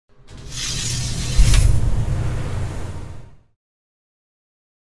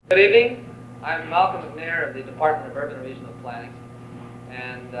Good evening. I'm Malcom McNair of the Department of Urban and Regional Planning,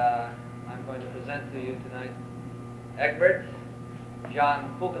 and I'm going to present to you tonight Egbert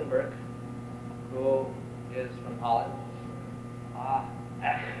Jan Hoogenberk, who is from Holland.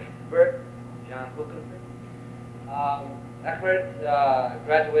 Egbert Jan Hoogenberk. Egbert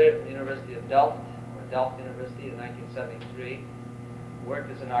graduated from the University of Delft, or Delft University, in 1973.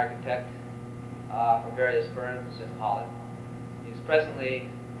 Worked as an architect for various firms in Holland. He's presently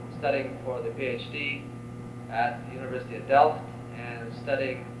studying for the PhD at the University of Delft and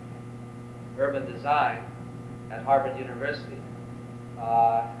studying urban design at Harvard University.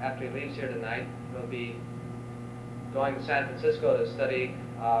 After he leaves here tonight, he'll be going to San Francisco to study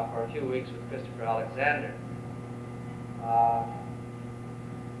for a few weeks with Christopher Alexander.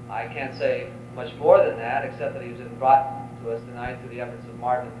 I can't say much more than that, except that he's been brought to us tonight through the efforts of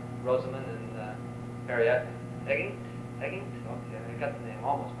Martin Rosamond and Harriet Egging. Okay, I got the name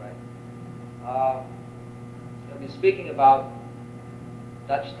almost right. He'll be speaking about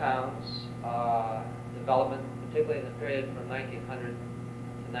Dutch towns development, particularly in the period from 1900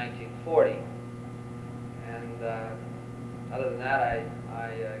 to 1940. And other than that,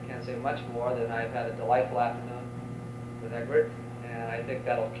 I can't say much more than I've had a delightful afternoon with Egbert, and I think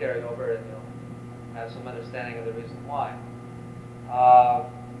that'll carry over and you'll have some understanding of the reason why.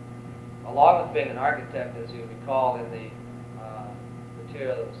 Along with being an architect, as you recall in the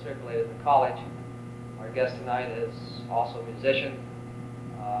material that was circulated in the college, our guest tonight is also a musician,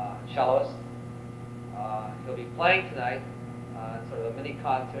 celloist. He'll be playing tonight, sort of a mini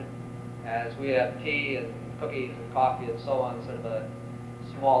concert, as we have tea and cookies and coffee and so on, sort of a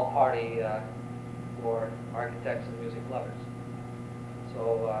small party for architects and music lovers. So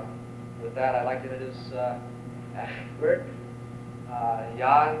with that, I'd like to introduce Egbert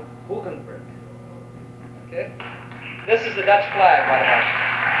Jan Hoogenberk. Okay? This is the Dutch flag, by the way.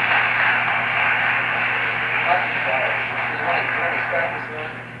 You want to start this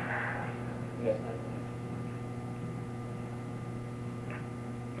one? Yes.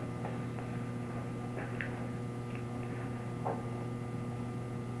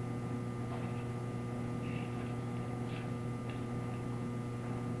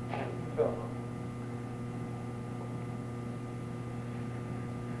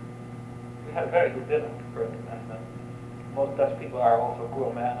 We had a very good dinner first, and most Dutch people are also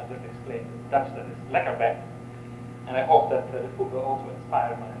gourmet, and I just explained in Dutch that it's lekkerbek. And I hope that the food will also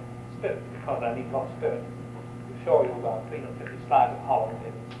inspire my spirit, because I need a lot of spirit to show you about 350 slides of Holland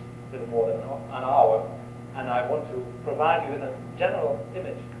in a little more than an hour. And I want to provide you with a general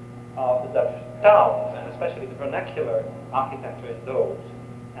image of the Dutch towns, and especially the vernacular architecture in those.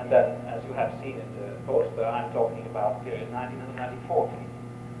 And then, as you have seen in the poster, I'm talking about the period 1940.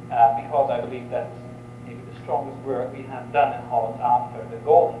 Because I believe that's maybe the strongest work we have done in Holland after the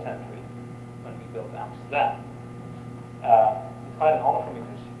golden century, when we built Amsterdam. It's quite an honor for me to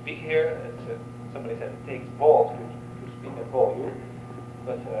speak here. Somebody said it takes balls to speak at volume,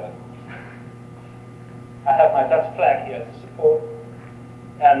 but I have my Dutch flag here to support,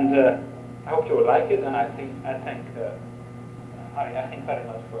 and I hope you will like it. And I thank very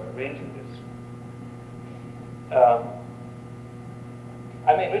much for arranging this.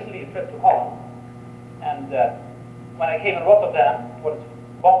 I made recently a trip to Holland, and when I came in Rotterdam, what was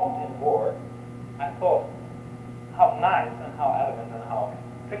bombed in war, I thought how nice and how elegant and how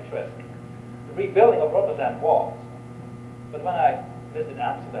picturesque the rebuilding of Rotterdam was. But when I visited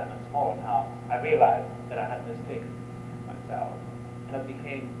Amsterdam and smaller towns, I realized that I had mistaken myself, and it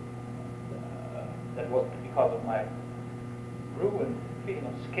became that was because of my ruined feeling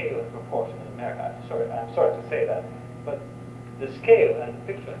of scale and proportion in America. I'm sorry to say that, but the scale and the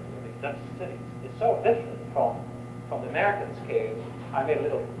picture of these Dutch cities is so different from the American scale. I made a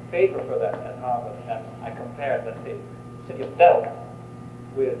little paper for that at Harvard, and I compared, let's say, the city of Delft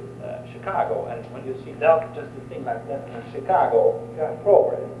with Chicago. And when you see Delft, just a thing like that, and Chicago, you have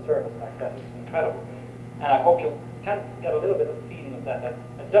progress in service like that. It's incredible. And I hope you can get a little bit of feeling of that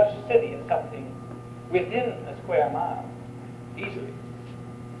a Dutch city is something within a square mile, easily.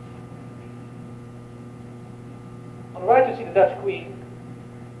 On the right you see the Dutch Queen,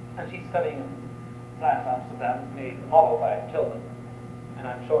 and she's studying science in Amsterdam, made a model by children, and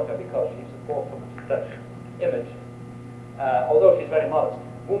I'm showing her because she supports so much Dutch image. Although she's very modest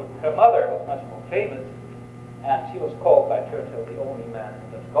woman, her mother was much more famous, and she was called by Churchill the only man in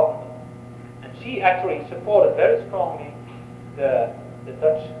the Dutch government. And she actually supported very strongly the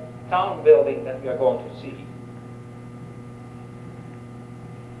Dutch town building that we are going to see.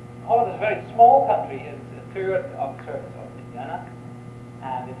 Holland is a very small country. It's a third of the surface of Indiana,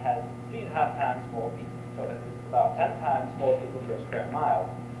 and it has 3.5 times more people. So that is about 10 times more people per square mile.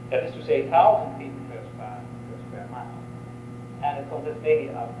 That is to say, 1,000 people per square mile. And it consists mainly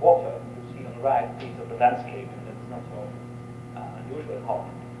of water. You see on the right piece of the landscape, and it's not so unusual in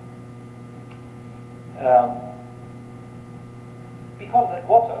Holland. Because of that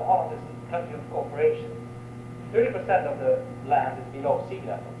water, Holland is a country of cooperation. 30% of the land is below sea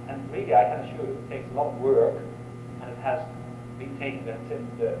level, and really, I can assure you, it takes a lot of work, and it has been taking that since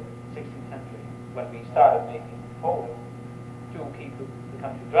the 16th century, when we started making folders to keep the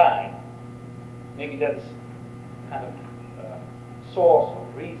country dry. Maybe that's kind of source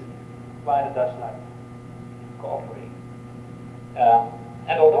of reason why the Dutch like to cooperate.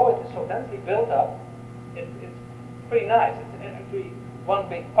 And although it is so densely built up, it's pretty nice. It's actually one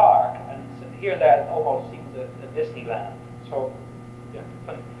big park, and here and there it almost seems a Disneyland. So, yeah,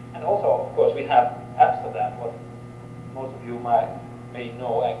 funny. And also, of course, we have Amsterdam, what most of you may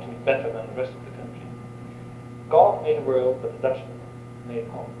know actually better than the rest of the country. God made the world, but the Dutch made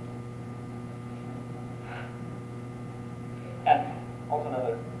Holland. And also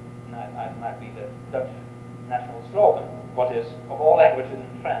another might be the Dutch national slogan, what is, of all languages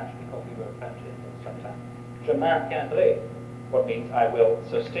in French, because we were French in some time, je maintiendrai, what means I will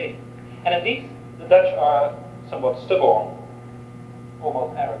sustain. And indeed, the Dutch are somewhat stubborn,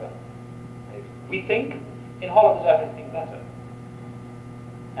 almost arrogant. We think in Holland is everything better.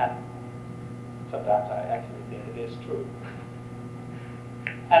 And sometimes I actually think it is true.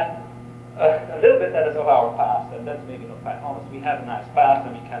 And a little bit that is of our past, and that's maybe not quite honest. We have a nice past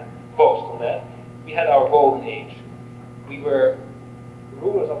and we can boast on that. We had our golden age. We were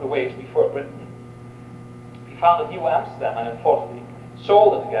rulers of the waves before Britain. We founded New Amsterdam and unfortunately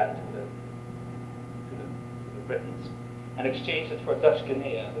sold it again to the Britons and exchanged it for Dutch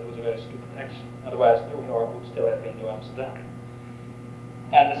Guinea. That was a very stupid action. Otherwise, New York would still have been New Amsterdam.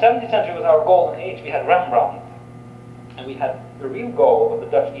 And the 17th century was our golden age. We had Rembrandt, and we had the real goal of the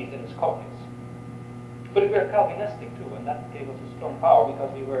Dutch East Indies colonies. But we were Calvinistic too, and that gave us a strong power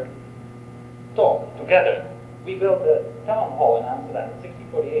because we were taught together. We built the town hall in Amsterdam in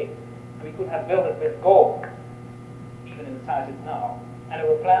 1648, and we could have built it with gold, even in the size it's now. And there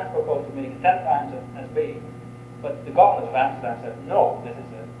were plans proposed to make it 10 times as big. But the government of Amsterdam said, no, this is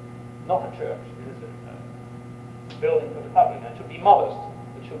not a church, this is a building for the public, and it should be modest.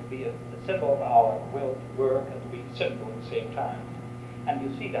 It should be a symbol of our will to work and to be simple at the same time. And you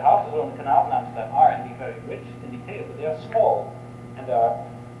see the houses along the canal in Amsterdam are indeed very rich in detail, but they are small, and they are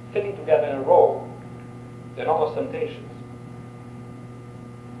fitting together in a row. They're not ostentatious,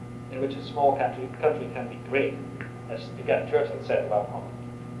 in which a small country can be great, as again Churchill said about Holland.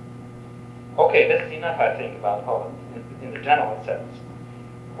 Okay, this is enough, I think, about Holland in the general sense.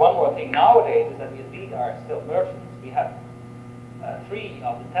 One more thing nowadays is that we indeed are still merchants. We have 3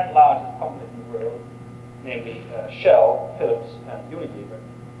 of the 10 largest companies in the world, namely Shell, Philips, and Unilever.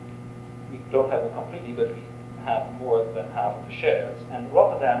 We don't have them completely, but we have more than half of the shares. And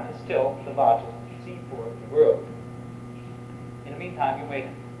Rotterdam is still the largest seaport in the world. In the meantime, you may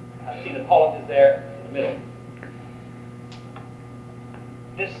have seen that Holland is there in the middle.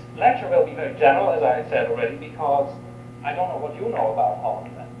 This lecture will be very general, as I said already, because I don't know what you know about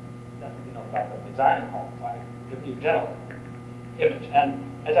Holland, and definitely not about the design in Holland. So I give you a general image. And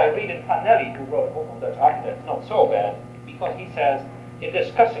as I read in Fanelli, who wrote a book on Dutch architecture, it's not so bad, because he says, in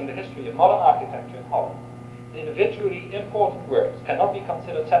discussing the history of modern architecture in Holland, the individually important works cannot be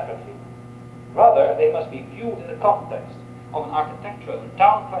considered separately. Rather, they must be viewed in the context of an architectural and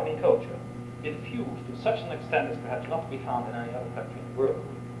town-planning culture, infused to such an extent as perhaps not to be found in any other country in the world.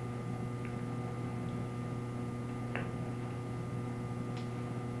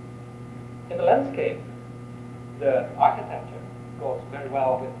 In the landscape, the architecture goes very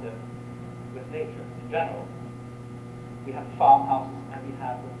well with nature in general. We have farmhouses and we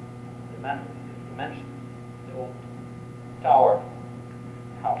have the mansions, the old tower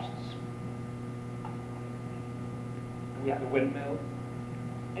houses. And we have the windmills.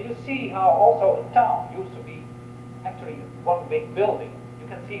 And you see how also the town used to be actually one big building. You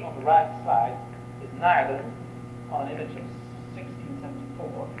can see on the right side is Naarden on an image of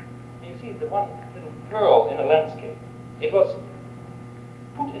 1674. And you see the one little pearl in the landscape. It was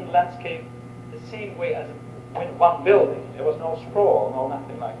put in the landscape the same way as one building. There was no sprawl, no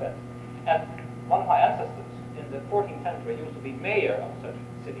nothing like that. And one of my ancestors in the 14th century used to be mayor of such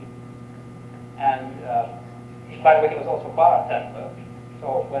a city. And by the way, he was also bartender.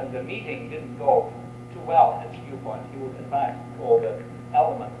 So when the meeting didn't go too well at his viewpoint, he would invite all the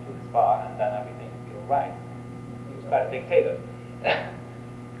elements to his bar, and then everything would be all right. He was quite a dictator.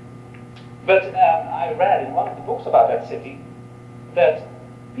 But I read in one of the books about that city that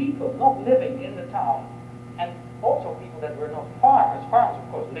people not living in the town and also people that were not farmers. Farmers,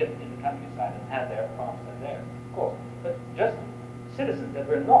 of course, lived in the countryside and had their farms there, of course. But just citizens that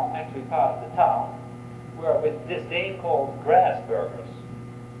were not actually part of the town were with disdain called grass burghers.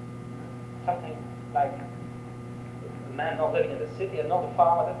 Something like a man not living in the city and not a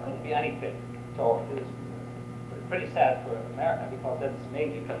farmer, that couldn't be anything. So it is pretty sad for America, because that's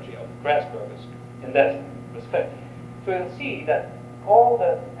mainly a country of grass burghers in that respect. So you'll see that all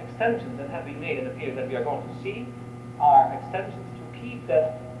the extensions that have been made in the period that we are going to see are extensions to keep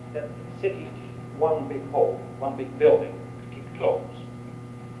that city one big whole, one big building, to keep it close.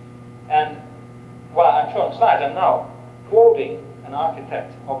 And while I'm showing slides, I'm now quoting an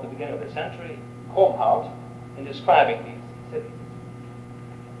architect of the beginning of the century, Korab, in describing these cities.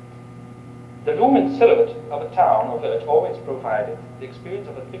 The looming silhouette of a town or village always provided the experience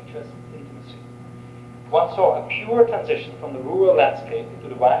of a picturesque intimacy. One saw a pure transition from the rural landscape into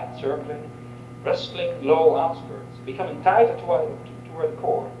the wide, circling, rustling, low outskirts, becoming tighter toward the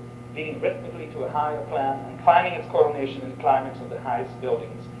core, leading rhythmically to a higher plan, and finding its coronation in the climax of the highest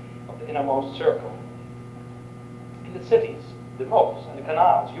buildings of the innermost circle. In the cities, the moats and the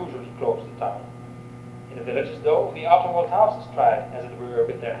canals usually closed the town. In the villages, though, the outermost houses tried, as it were,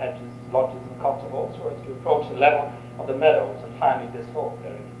 with their hedges, lodges, and cots of all sorts, to approach the level of the meadows and finally dissolve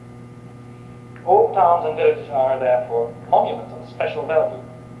therein. All towns and villages are, therefore, monuments of special value.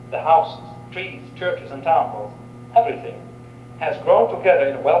 The houses, trees, churches, and town halls, everything, has grown together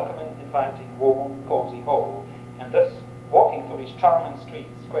in a welcoming, inviting, warm, cozy whole, and thus, walking through these charming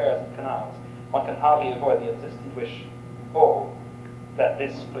streets, squares, and canals, one can hardly avoid the insistent wish, oh, that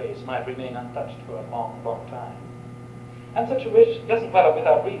this place might remain untouched for a long, long time. And such a wish doesn't develop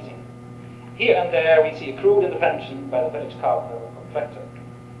without reason. Here and there we see a crude intervention by the village carpenter or contractor,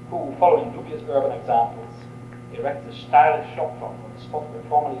 who, following dubious urban examples, erects a stylish shop front on the spot where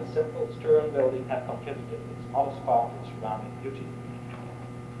formerly a simple, stern building had contributed its modest part to its surrounding beauty.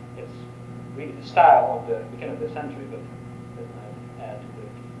 It's really the style of the beginning of the century, but that might add to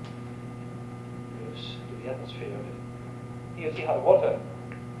the atmosphere of it. Here you see how the water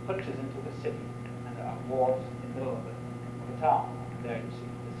punches into the city, and there are walls in the middle of the town. There you see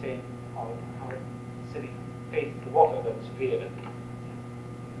the same, how the city faces the water that is appeared in.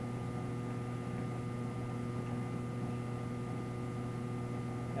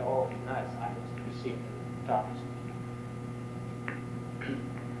 They're all nice items to be seen in the towns.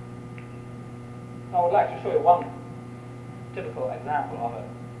 I would like to show you one typical example of a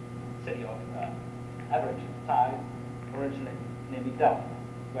city of average size, originally named Delft,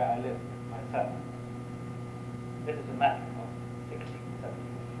 where I live myself. This is a map of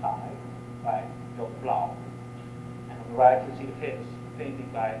 1675 by John Blau. And on the right you see the famous painting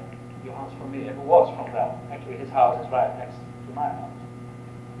by Johannes Vermeer, who was from Delft. Actually his house is right next to my house.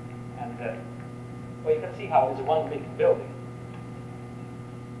 And well, you can see how it is one big building.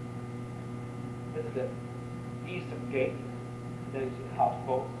 This is the eastern gate. There you see the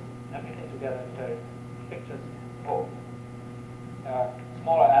houseboats, everything together in very pictures whole. There are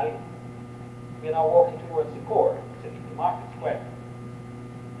smaller alleys. We are now walking towards the core of the city, the market square.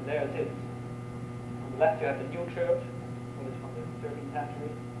 And there it is. On the left you have the new church, which is from the 13th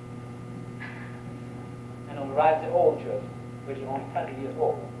century. And on the right the old church, which is only 20 years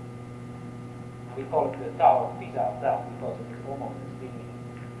old. And we call it the Tower of Pisa of Delft because it is almost as big as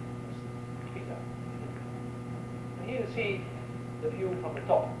Pisa. And here you see the view from the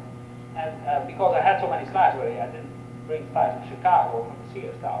top. And because I had so many slides already, I didn't bring slides from Chicago from the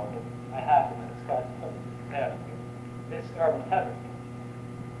Sears Tower, but I have them in the slides there. This urban fabric.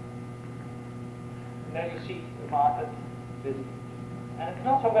 And there you see the market busy. And it's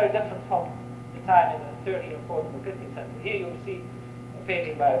not so very different from the time in the 13th or 14th or 15th century. Here you'll see a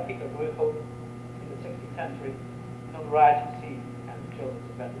painting by Peter Bruegel in the 16th century. And on the right you see kind of children's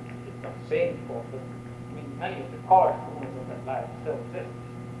event. It's not the same, of course, but I mean, many of the color elements of that life still exist.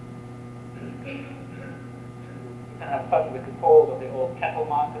 You can have fun with the poles of the old cattle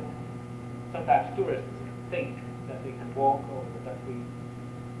market. Sometimes tourists think that they can walk over the duckweed.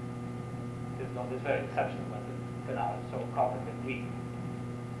 This is not this very exceptional when the canal is so covered with weed.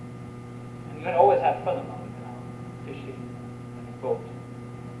 And you can always have fun along the canal, fishing and boat.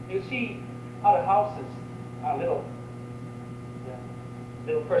 You see how the houses are little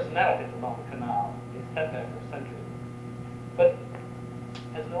personalities along the canal. They stand there for centuries. But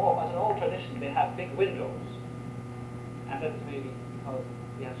as an old tradition, they have big windows. And that's maybe because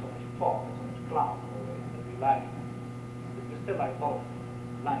we have so much fog and so much cloud always that we like. But we still like a lot of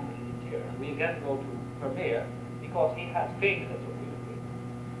light in the interior. And we again go to Vermeer because he has painted it so beautifully.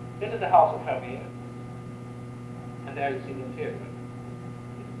 This is the house of Vermeer. And there you see the interior.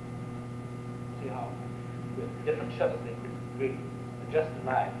 See how with different shuttles, they could really adjust the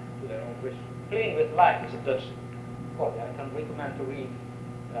light to their own wish. Playing with light is a Dutch quality. I can recommend to read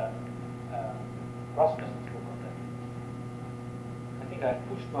Rasmussen's book on that. I think I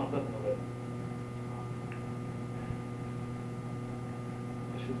pushed one button already.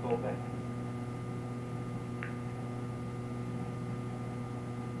 I should go back.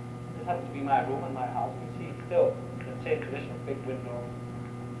 This happens to be my room in my house. You see still the same tradition of big windows.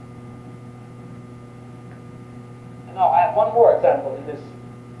 And now I have one more example in this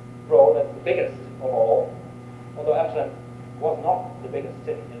row that's the biggest of all, although Amsterdam was not the biggest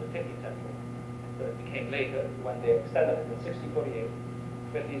city in the 15th century, but it became later when they extended it in 1648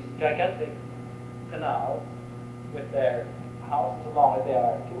 with these gigantic canals with their houses along it. They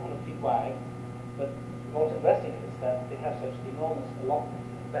are 200 feet wide, but the most interesting is that they have such enormous allotments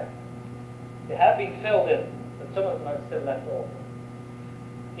in the back. They have been filled in, but some of them are still left over.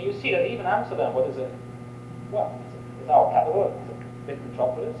 And you see that even Amsterdam, what is it? Well, it's our capital, it's a big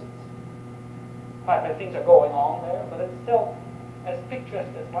metropolis. Quite many things are going on there, but it's still as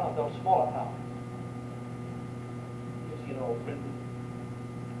picturesque as one of those smaller towns. You see, Britain.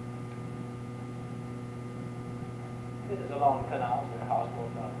 This is along the canals where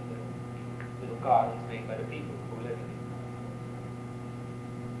houseboats are, little gardens made by the people who live in it.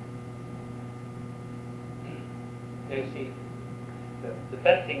 There you see the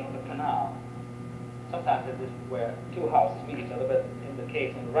venting of the canal. Sometimes it is where two houses meet each other, but in the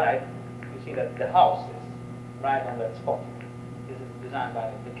case on the right, you see that the house is right on that spot. This is designed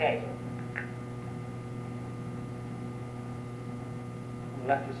by the Kaiser. On the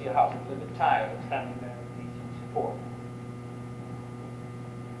left you see a house that's a little bit tired of standing there with these support.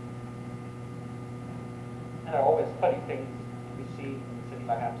 And there are always funny things we see in a city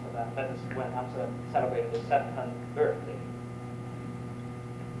like Amsterdam. That is when Amsterdam celebrated its 700th birthday.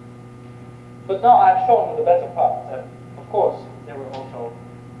 But now I've shown you the better parts, and of course there were also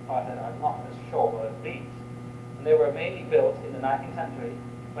parts that are not as showable as these. And they were mainly built in the 19th century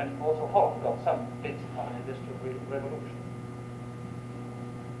when also Holland got some bits of an industrial revolution.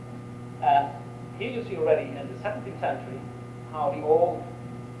 And here you see already in the 17th century how the old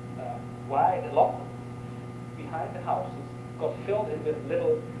wide allotments behind the houses got filled in with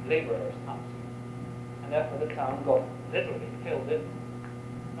little laborers' houses. And therefore the town got literally filled in.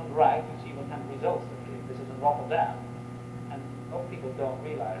 On the right, you see what kind of results it gave. This is in Rotterdam. And most people don't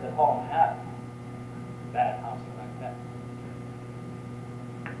realize that Holland had bad housing like that.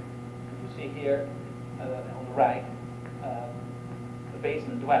 And you see here, on the right, the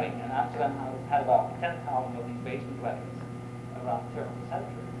basement dwelling. And Amsterdam had about 10,000 of these basement dwellings around the turn of the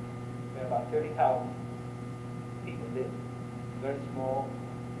century, where about 30,000 people lived. Very small,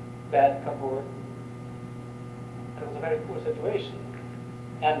 bad cupboard. And it was a very poor situation.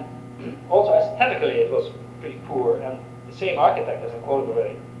 And also aesthetically it was pretty poor, and the same architect, as I quoted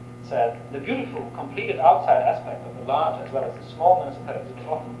already, said, the beautiful, completed outside aspect of the large as well as the small municipalities was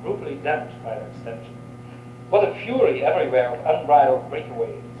often brutally damaged by their extension. What a fury everywhere of unbridled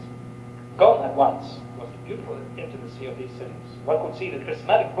breakaways. Gone at once was the beautiful intimacy of these cities. One could see the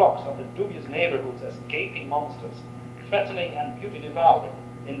prismatic blocks of the dubious neighborhoods as gaping monsters, threatening and beauty-devouring,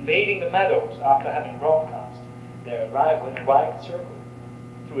 invading the meadows after having broadcast their arrival in a wide circle,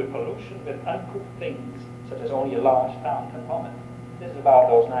 through a pollution with uncouth things, such as only a large town can vomit. This is about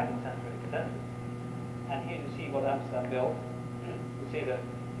those 19th century extensions. And here you see what Amsterdam built. You see the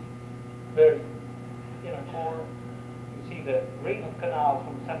very inner core. You see the ring of canals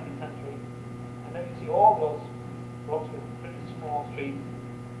from the 17th century. And then you see all those blocks with pretty small streets,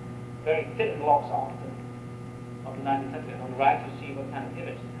 very thin blocks often of the 19th century. And on the right you see what kind of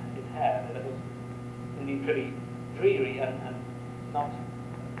image it had. And it was indeed pretty dreary and not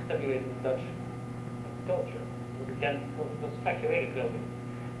stimulated Dutch culture. It was speculative building.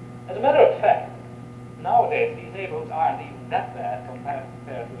 As a matter of fact, nowadays these neighborhoods aren't even that bad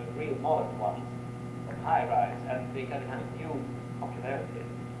compared to the real modern ones of high-rise, and they get a kind of new popularity.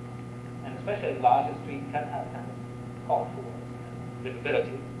 And especially the larger street can have kind of colorful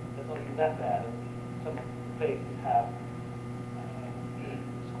livability. That's not even that bad. Some places have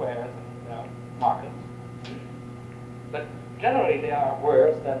squares and markets. But generally they are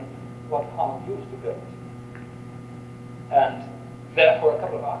worse than what Holland used to build. And therefore a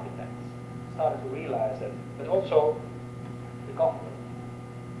couple of architects started to realize that, but also the government.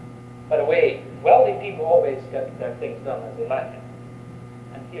 By the way, wealthy people always get their things done as they like it.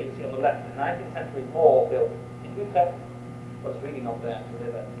 And here you see on the left, the 19th century mall built in Utrecht was really not there to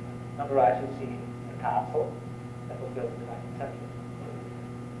live at. On the right you see a castle that was built in the 19th century.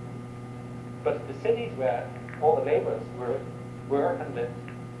 But the cities where all the laborers were and lived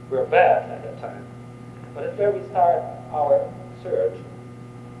were bad at that time. But that's where we start our search,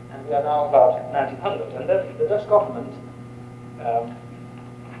 and we are now about 1900. And then the Dutch government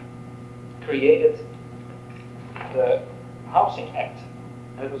created the Housing Act,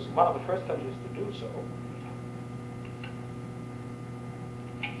 and it was one of the first countries to do so.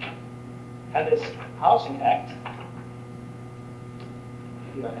 And this Housing Act,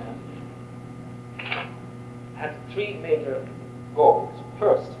 here I am, had three major goals.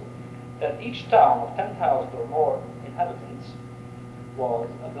 First, that each town of 10,000 or more inhabitants was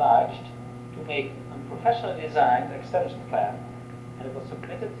obliged to make a professionally designed extension plan, and it was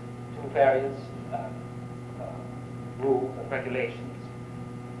submitted to various rules and regulations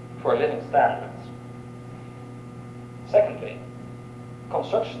for living standards. Secondly,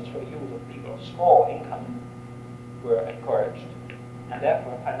 constructions for the use of people of small income were encouraged, and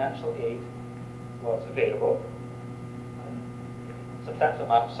therefore financial aid was available, a substantial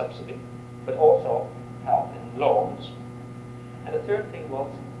amount of subsidy, but also help in loans. And the third thing was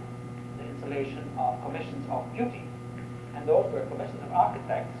the installation of commissions of beauty, and those were commissions of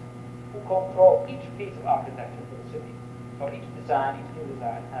architects who control each piece of architecture for the city. So each design, each new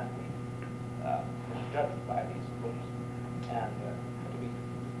design had to be judged by these rules and had to be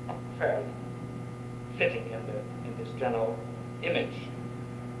fairly fitting in this general image.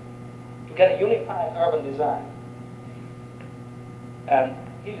 To get a unified urban design. And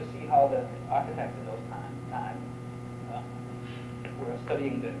here you see how the architects in those times were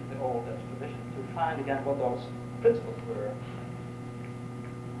studying the old Dutch tradition to find again what those principles were. And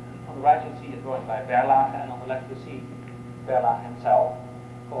on the right you see a drawing by Berlage, and on the left you see Berlage himself,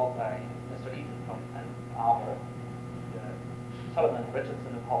 called by Mr. Eaton from an hour. Sullivan and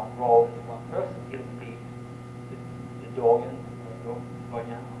Richardson of Holland rolled into one person. He was the Dorian, or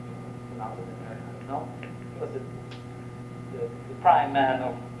Dorian, pronounce it in American, I don't know. He was the prime man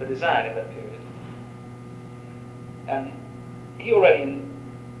of the design in that period. And he already in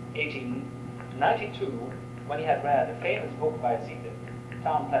 1892, when he had read a famous book by Ziete,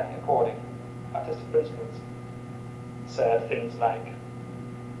 Town Planning According Artistic Principles, said things like,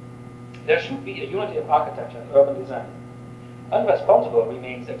 there should be a unity of architecture and urban design. Unresponsible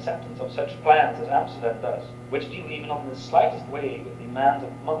remains acceptance of such plans as Amsterdam does, which deal even in the slightest way with demands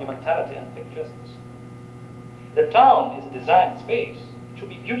of monumentality and picturesqueness. The town is a designed space. It should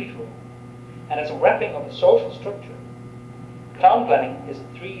be beautiful, and as a wrapping of the social structure. Town planning is a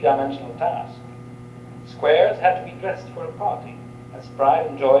three-dimensional task. Squares have to be dressed for a party, as pride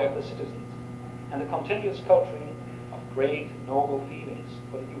and joy of the citizens, and the continuous culturing of great, noble feelings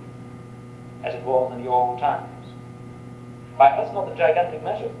for the youth, as it was in the old times. By us not the gigantic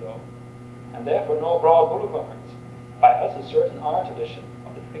measures, though, and therefore no broad boulevards. By us a certain art tradition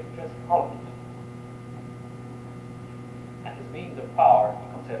of the picturesque Holland. And his means of power, he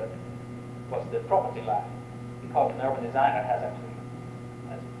considered, was the property line, because an urban designer has actually,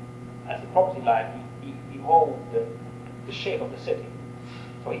 as the property line, he holds the shape of the city.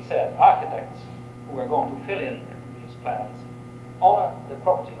 So he said, architects who are going to fill in these plans, honor the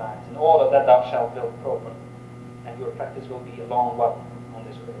property lines in order that thou shalt build proper, and your practice will be a long one on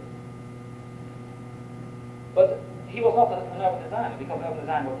this earth. But he was not an urban designer, because urban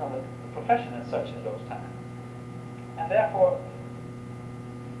design was not a profession as such in those times. And therefore,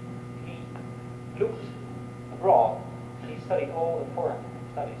 he looked abroad, and he studied all the foreign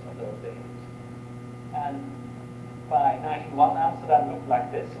studies of those days. And by 1901, Amsterdam looked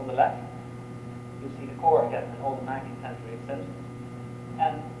like this on the left. You see the core again in all the 19th century extensions.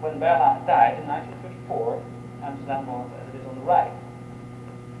 And when Berlage died in 1934, Amsterdam was as it is on the right.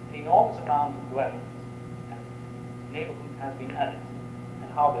 An enormous amount of dwellings and neighborhood has been added.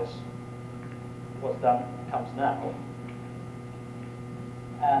 And how this was done comes now.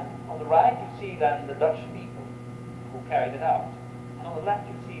 And on the right you see then the Dutch people who carried it out. And on the left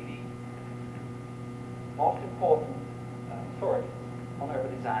you see the most important authorities on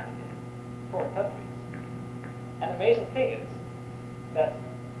urban design in foreign countries. And the amazing thing is that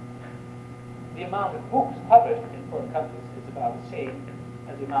the amount of books published in foreign countries is about the same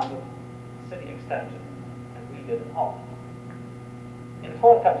as the amount of city extension as we did in Holland. In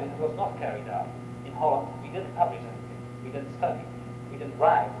foreign countries it was not carried out. In Holland we didn't publish anything, we didn't study, we didn't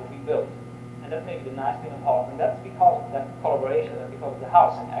write, but we built. And that's maybe the nice thing of Holland, and that's because of that collaboration and because of the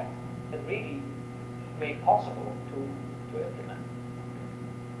Housing Act that really made possible to implement.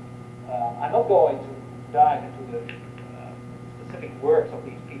 I'm not going to dive into the specific works of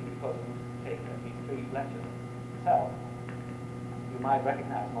these people because it would take at least 3 lectures itself. You might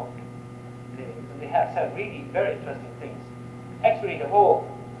recognize most names, and they have said really very interesting things. Actually, the whole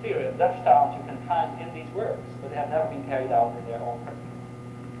theory of Dutch towns you can find in these works, but they have never been carried out in their own country.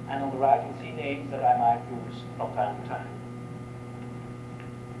 And on the right, you see names that I might use from time to time.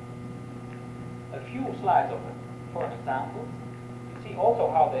 A few slides of it for an example. You see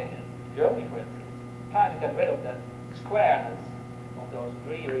also how they, in Germany, for instance, try to get rid of that squareness of those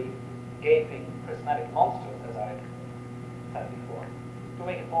dreary, gaping, prismatic monsters, as I said before, to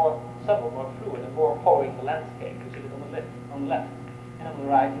make it more subtle, more fluid, and more following the landscape. You see it on the left. And on the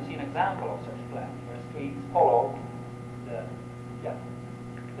right, you see an example of such a plan, where streets follow the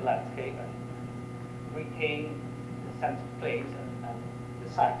landscape and retain the sense of place and the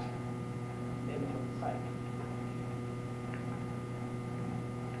site, the image of the site.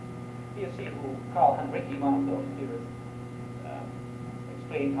 Here you see who Carl Henrici, one of those theorists,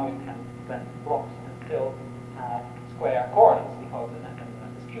 explained how you can blend blocks and still have square corners, because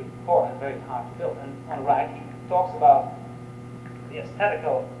this cube corner is very hard to build. And on the right, he talks about the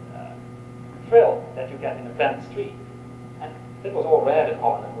aesthetical thrill that you get in a bent street. And it was all red in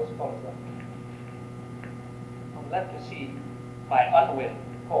Holland and was followed up. On the left, you see by Unwin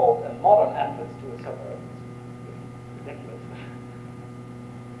called a modern entrance to a suburb. It's ridiculous.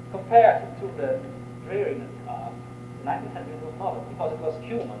 Compared to the dreariness of the 19th century, it was modern because it was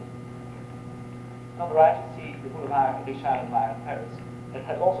human. On the right, you see the Boulevard Richard in Paris that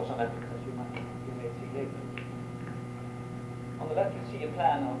had also some entrances you may see later. On the left, you see a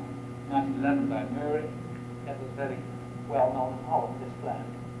plan of 1911 by Murray that was very well known in Holland, this plan,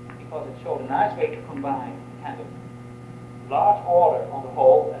 because it showed a nice way to combine kind of large order on the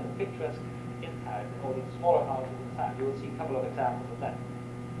whole and picturesque inside, and all these smaller houses inside. You will see a couple of examples of that.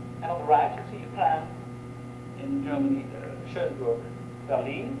 And on the right, you see a plan in Germany, Schönburg,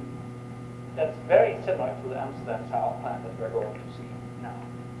 Berlin, that's very similar to the Amsterdam South plan that we're going to see now.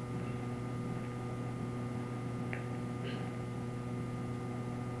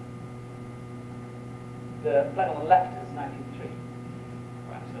 The plan on the left is 1903,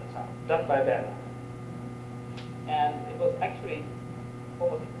 for Amsterdam South, done by Berlin. And it was actually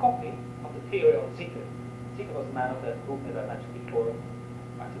almost a copy of the theory of Zieke. Zieke was the man of that book that I mentioned before,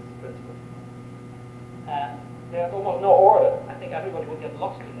 Artistic Principle. And there's almost no order. I think everybody would get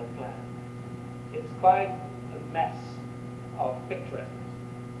lost in that plan. It's quite a mess of picturesqueness.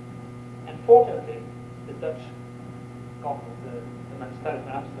 And fortunately, the Dutch government, the municipality of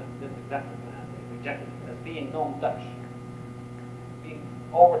Amsterdam, didn't accept the plan. They rejected it as being non-Dutch, being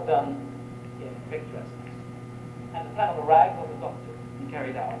overdone in picturesqueness. And the plan on the right was adopted and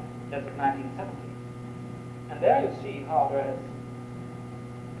carried out. That's of 1970. And there you see how there has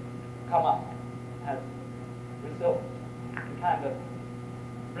come up, has resulted a kind of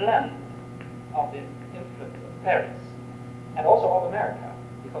blend of the influence of Paris and also of America,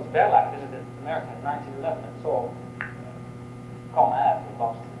 because Berlach visited America in 1911 and saw Common Ave in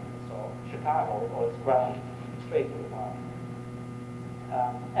Boston, and saw Chicago with all its grand straight boulevard.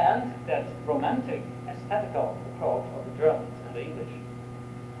 And that romantic, aesthetical approach of the Germans and the English.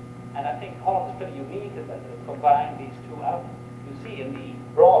 And I think Holland is pretty unique in that it combines these two elements. You see in the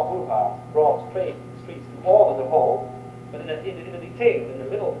broad boulevards, broad straight streets, you order the whole, but in the detail, in the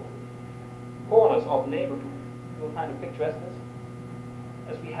little corners of the neighborhood, you will find a picturesqueness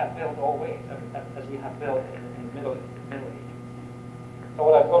as we have built always, as we have built in the Middle Ages. So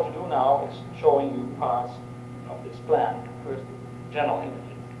what I'm going to do now is showing you parts of this plan. First, general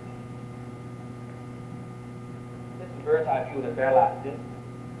images. This is the bird's eye view that Berlach did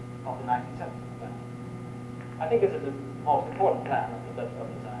of the 1970s plan. I think this is the most important plan of the Dutch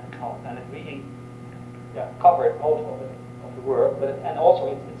urban design in Holland, and it really covered most of it, of the work, but and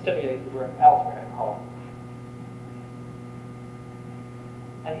also it stimulated the work elsewhere in Holland.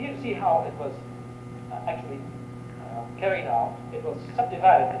 And here you see how it was actually carried out. It was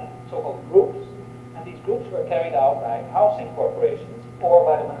subdivided in so-called groups, and these groups were carried out by housing corporations, or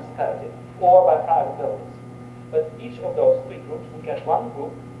by the municipality, or by private builders. But each of those three groups would get one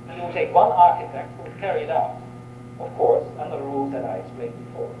group, and you would take one architect who would carry it out, of course, under the rules that I explained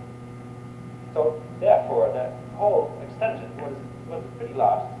before. So, therefore, the whole extension was pretty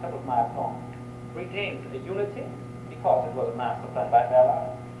large, several miles long, retained a unity, because it was a master plan by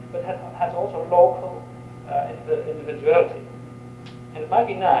Berlach, but has also local individuality. And it might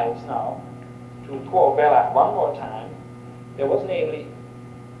be nice now to quote Berlach one more time. There was namely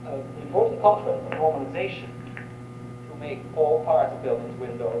an important conference on normalization to make all parts of buildings,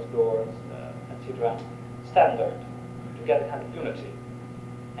 windows, doors, etc., standard, to get a kind of unity.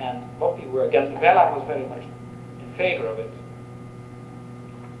 And what people were against, Berlach was very much in favor of it.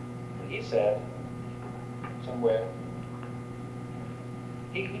 And he said, somewhere,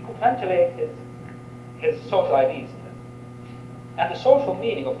 he could ventilate his social ideas in it. And the social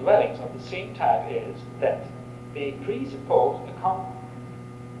meaning of dwellings of the same type is that they presuppose a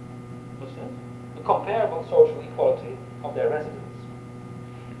continent a comparable social equality of their residents.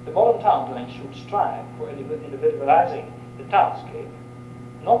 The modern town planning should strive for individualizing the townscape,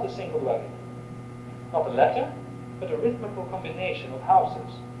 not the single dwelling, not the latter, but a rhythmical combination of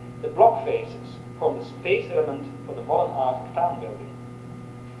houses. The block faces form the space element for the modern art of town building.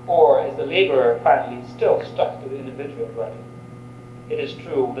 Or is the laborer finally still stuck to the individual dwelling? It is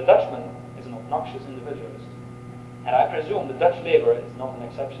true, the Dutchman is an obnoxious individualist, and I presume the Dutch laborer is not an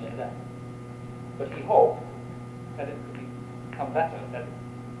exception in that. But we hope that it could become better, that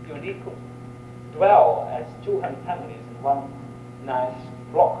you indeed could dwell as 200 families in one nice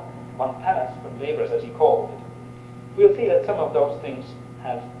block, one palace for laborers, as he called it. We'll see that some of those things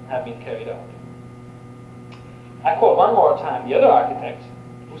have been carried out. I call one more time the other architect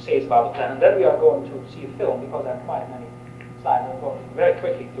who says about the plan, and then we are going to see a film because there are quite many slides. I'm going very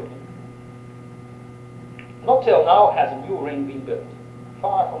quickly through them. Not till now has a new ring been built,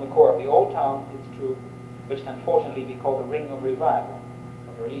 far from the core of the old town, it's true, which can fortunately be called the ring of revival,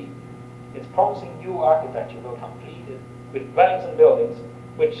 of relief. Its promising new architecture will complete it with dwellings and buildings,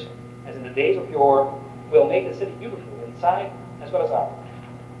 which, as in the days of yore, will make the city beautiful inside as well as out.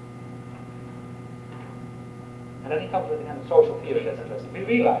 And then he comes with the kind of social theory that's interesting. We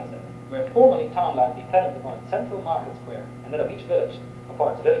realize that where formerly town life depended upon its central market square and that of each village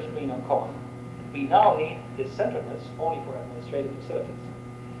upon its village green and common, we now need this centeredness only for administrative facilities.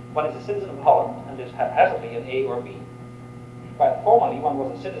 One is a citizen of Holland and lives haphazardly in A or B, while formerly one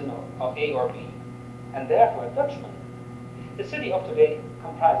was a citizen of A or B, and therefore a Dutchman. The city of today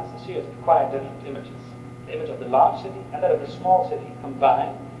comprises a series of quite different images. The image of the large city and that of the small city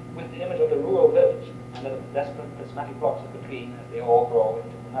combined with the image of the rural village and that of the desperate prismatic blocks in between as they all grow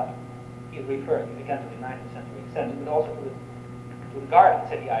into another. He is referring again to the 19th century extension, but also to the garden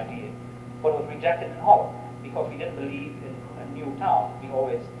city idea, what was rejected in Holland, because we didn't believe in a new town. We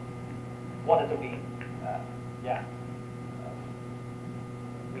always wanted to be,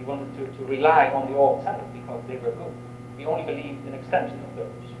 we wanted to rely on the old centers because they were good. We only believed in extension of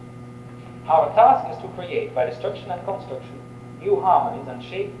those. Our task is to create, by destruction and construction, new harmonies and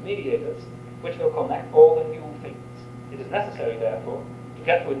shape mediators which will connect all the new things. It is necessary, therefore, to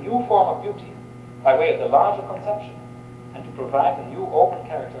get to a new form of beauty by way of the larger conception and to provide a new open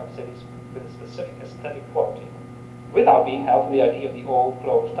character of cities with a specific aesthetic quality, without being held to the idea of the old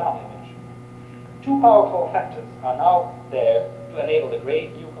closed town image. Two powerful factors are now there to enable the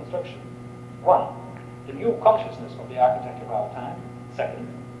great new construction. One, the new consciousness of the architecture of our time. Second,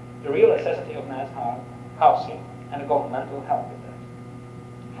 the real necessity of mass housing and a governmental help with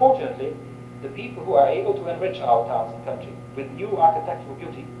that. Fortunately, the people who are able to enrich our towns and country with new architectural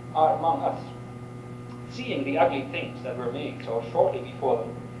beauty are among us. Seeing the ugly things that were made so shortly before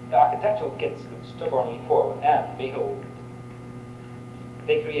them, the architectural kids looked stubbornly forward, and behold,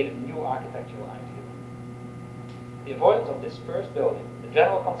 they created a new architectural ideal. The avoidance of dispersed building, the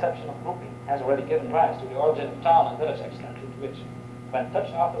general conception of grouping, has already given rise to the origin of town and village extensions, which, when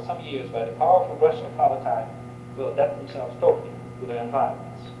touched after some years by the powerful brush of Father Time, will adapt themselves totally to their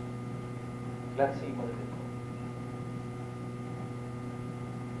environments. Let's see what it is.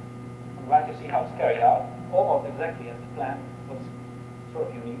 I'm glad to see how it's carried out, almost exactly as the plan was sort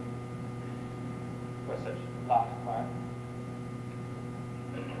of unique for such large environment.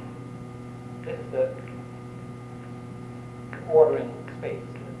 This is the ordering space,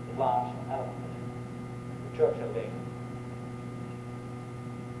 the large element, the Churchill Lane.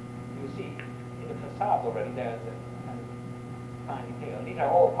 You see in the facades already there's a kind of fine detail. And these are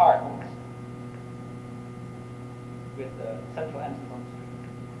all apartments with the central entrance on the street.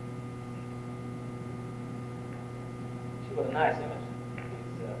 See what a nice image.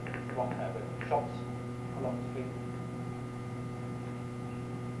 These one with shops along the street.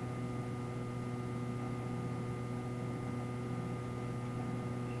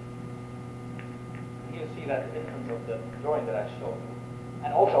 Here you see that influence of the drawing that I showed you.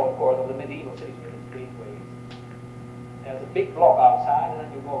 And also, of course, of the medieval cities with its gateways. There's a big block outside, and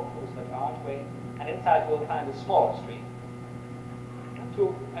then you walk through such archway, and inside you will find a smaller street. And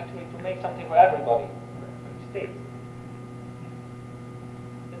to make something for everybody, for each state.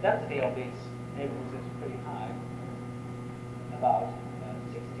 The density of these neighborhoods is pretty high, about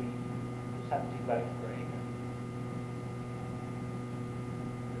 60 to 70 dwellings per acre.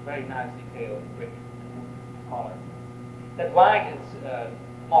 Very nice detail in brick and wood color. That white is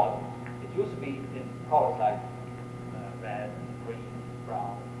modern. It used to be in colors like red, green,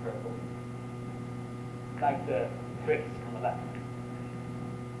 brown, purple, like the bricks on the left.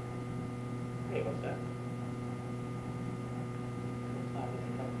 Okay, what's that? It's not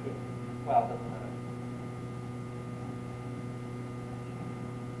really coming through. Well, it doesn't matter.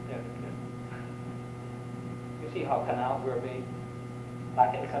 There it is. see how canals were made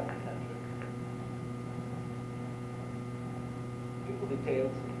back in the 17th century. Beautiful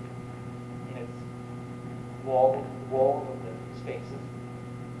details in its walls of the spaces.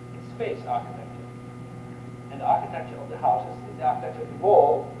 It's space architecture. And the architecture of the houses is the architecture of the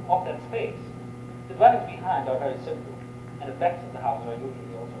wall of that space. The dwellings behind are very simple, and the backs of the houses are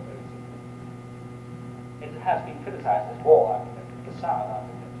usually also very simple. It has been criticized as wall architecture, facade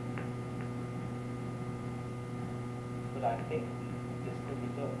architecture. But I think this could be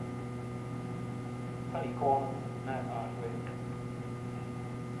done. Funny corners, nice archway.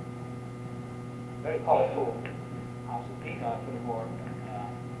 Very colorful houses. These are for the more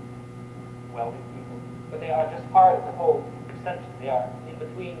wealthy people. But they are just part of the whole extension. They are in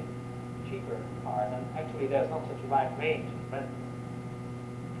between the cheaper part, and actually there's not such a wide range of rent.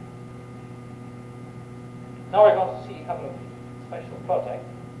 Now we're going to see a couple of special projects.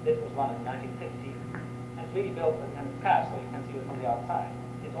 This was one in 1950, and it's really built as a kind of castle. You can see it from the outside.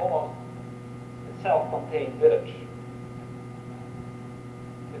 It's almost a self-contained village,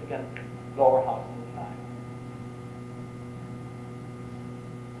 with again lower houses inside.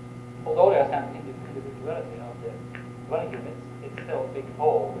 Although there's kind of individuality of the dwelling units, it's still a big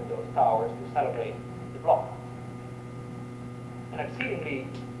hall with those towers to celebrate the block. An exceedingly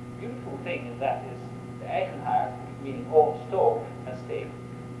beautiful thing in that is the Eigenhaard, meaning old stove, estate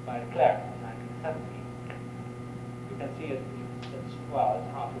by Clerk in 1970. You can see it, well,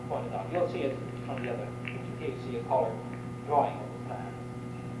 it's hard to point it out. You'll see it from the other. Here you see a colored drawing of the plan.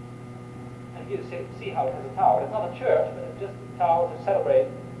 And here you see how it has a tower. It's not a church, but it's just a tower to celebrate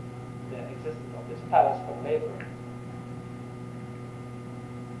the existence of this palace for labor.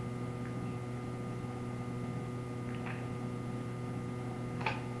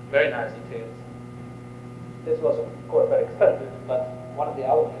 Very nice details. This was, of course, very expensive, but one of the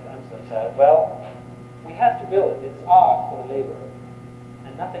elements at Amsterdam said, well, we have to build it. It's art for the laborer,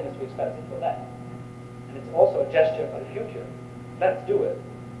 and nothing is too expensive for that. And it's also a gesture for the future. Let's do it.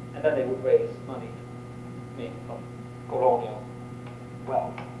 And then they would raise money made from colonial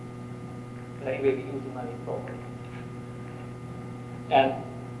wealth. But anyway, we use the money properly. And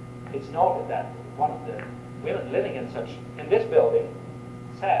it's noted that one of the women living in this building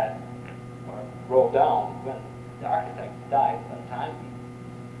said, or wrote down when the architect died untimely,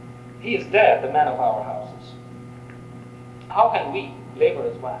 he is dead, the man of our houses. How can we,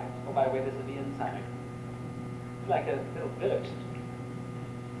 laborers' wives, oh, by the way, this is the inside, it's like a little village.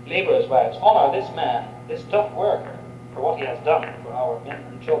 Laborers' wives, honor this man, this tough worker, for what he has done for our men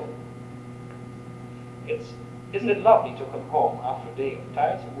and children. Isn't it lovely to come home after a day of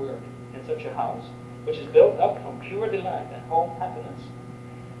tiresome work in such a house, which is built up from pure delight and home happiness?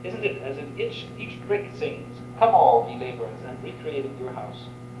 Isn't it as if each brick sings, come all ye laborers, and recreating your house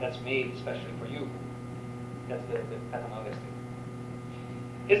that's made especially for you? That's the paternalistic.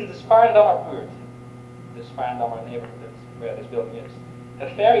 Isn't the Sparendammer Buurt, the Sparendammer neighborhood that's where this building is,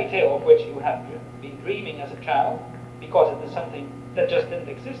 a fairy tale of which you have been dreaming as a child, because it is something that just didn't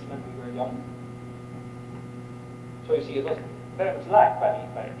exist when we were young? So you see, it was very much liked by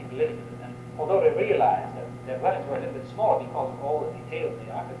the people living in it. And although they realized that their dwellings were a little bit smaller because of all the details in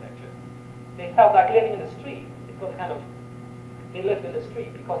the architecture, they felt like living in the street. It was kind of, they lived in the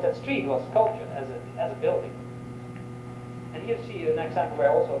street because that street was sculptured as a building. And here you see an example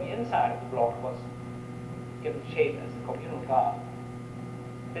where also the inside of the block was given shape as a communal garden.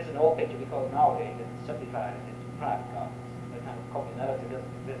 This is an old picture because nowadays it's subdivided into private gardens. The kind of communality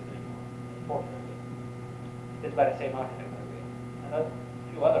doesn't exist anymore, unfortunately. It's by the same architect, by the way. And a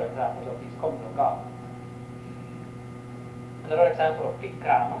few other examples of these communal gardens. Another example of Piet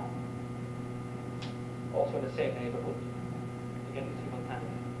Kramer, also in the same neighborhood. Again, you see what kind of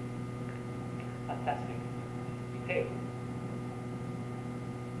fantastic detail.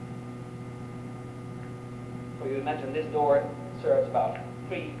 So you imagine this door serves about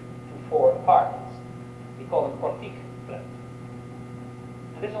 3 to 4 apartments. We call them portiek flats.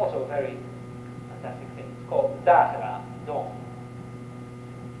 And this is also a very fantastic thing. It's called the Dageraad Dome.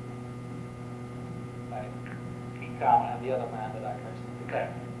 By Louis Kahn and the other man that I mentioned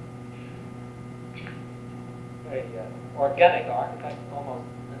there. Very organic architecture, almost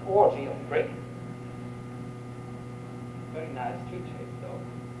an orgy of brick. Very nice street shape though.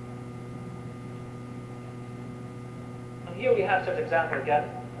 And here we have such an example again,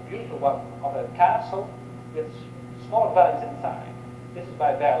 a beautiful one of a castle with small dwellings inside. This is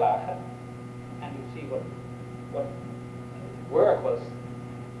by Berlage, and you see what work was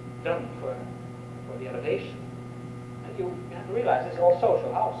done for the elevation. And you have to realize this is all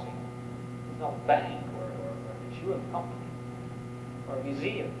social housing. It's not a bank or an insurance company or a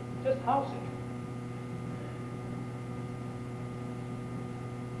museum, just housing.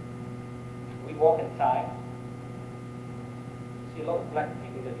 we walk inside. See a lot of black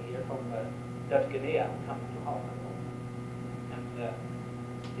people living here from Dutch Guinea coming to Holland. And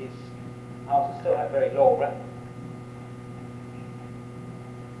these houses still have very low rent.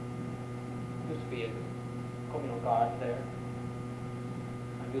 Used to be a communal garden there.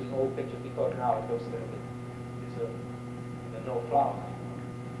 I'm using old pictures because now it looks a little bit, there are no flowers anymore.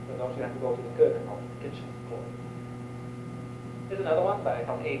 So don't you have to go to the garden or the kitchen for it. Here's another one by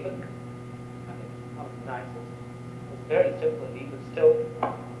Egbert. I think it's nice. It's very simple indeed, but still it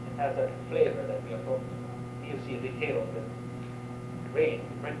has that flavor that we are talking about. Here you see a detail of the rain,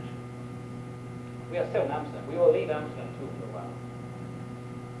 French. We are still in Amsterdam. We will leave Amsterdam too for a while.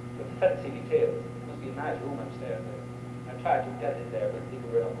 The fancy details. It must be a nice room upstairs there. I tried to get it there, but people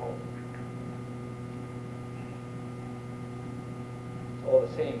were not home. It's all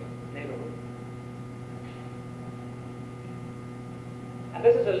the same neighborhood. And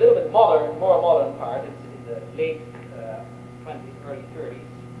this is a little bit modern, more modern part. It's in the late 20s, early 30s.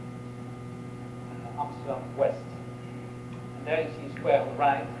 Amsterdam West. And there you see a square on the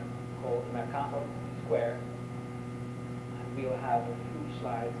right called the Malcom Square. And we'll have a few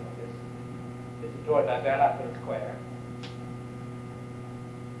slides of this. This is drawn by Balthazar Korab.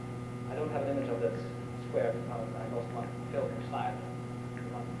 I don't have an image of this square because I lost one filter slide.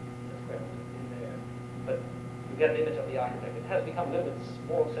 The square was in there. But you get an image of the architect. It has become a little bit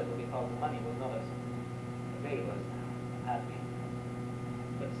more simple because the money was not as available as it had been.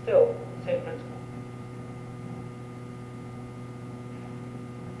 But still, same principle.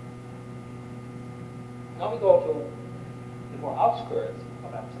 Now we go to the more outskirts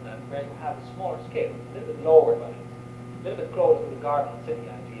of Amsterdam, where you have a smaller scale, a little bit lower, but a little bit closer to the garden city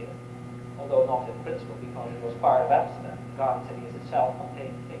idea, although not in principle because it was part of Amsterdam. The garden city is a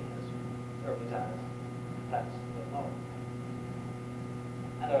self-contained thing, as urban designers, plans will know.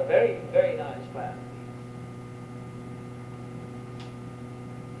 And they're very, very nice plans.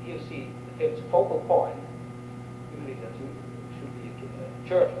 Here you see the famous focal point. Usually that should be a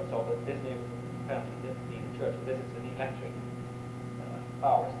church, so that this neighborhood apparently didn't need a church. This is an electric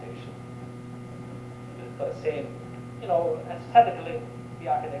power station. And it's got the same, aesthetically, the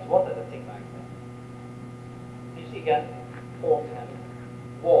architects wanted a thing like that. You see again, forms and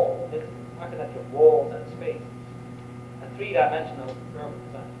walls. This is architecture of walls and space. A three-dimensional urban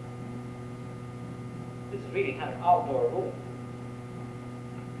design. This is really kind of outdoor room.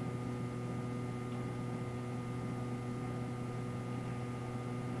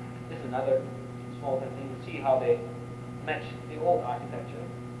 This is another small thing. You see how they match the old architecture.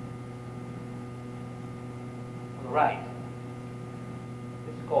 On the right,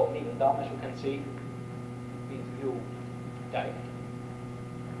 this is called Dam, as you can see. Means view dike,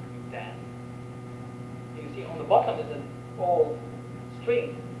 dam. You see on the bottom is an old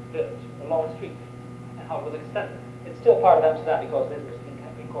street village, a long street, and how it was extended. It's still part of Amsterdam because this was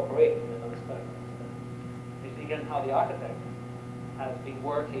incorporated in another study. You see again how the architect has been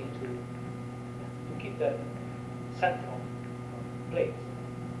working to keep that central place.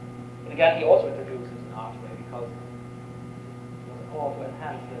 But again, he also introduces an archway because it was all to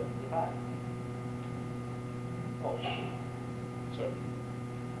enhance the vibe. Oh, sorry.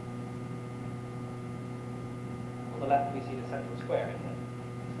 On the left, we see the central square in that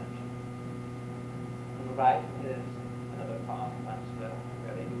extension. On the right is another part of Amsterdam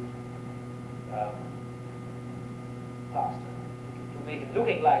where they use plaster to make it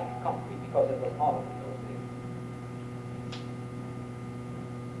looking like concrete because it was modern in those days.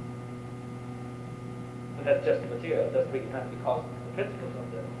 But that's just the material. It doesn't really matter because the principles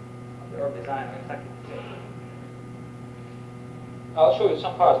of the urban design are exactly the same. I'll show you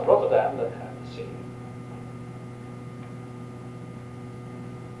some parts of Rotterdam that have the same.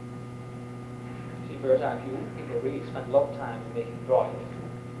 See, bird's eye view. People really spend a lot of time in making drawings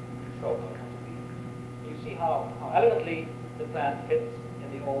to show how it has to be. You see how elegantly the plan fits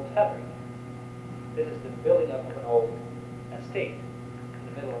in the old fabric. This is the building up of an old estate in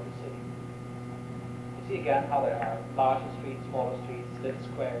the middle of the city. You see again how there are larger streets, smaller streets, little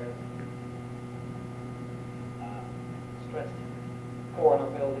squares, stressed corner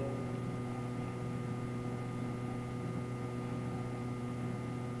buildings.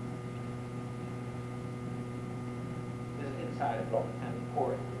 This is inside a block and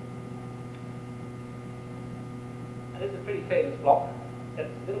court. And this is a pretty famous block. That's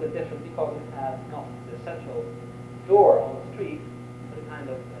a little bit different because it has not the central door on the street, but a kind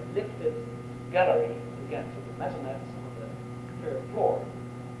of lifted gallery to get to the maisonettes on the third floor.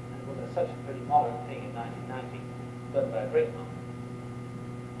 And it was such a pretty modern thing in 1990, done by Brinkman.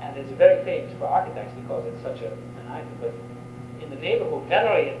 And it's very famous for architects because it's such an item, but in the neighborhood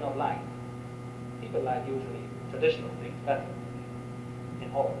generally it's not liked. people like usually traditional things better in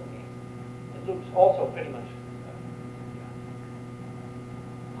Holland at least. It looks also pretty much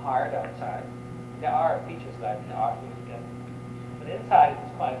hard outside. There are features like the art we get, but inside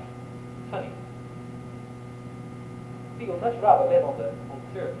it's quite funny. People much rather live on the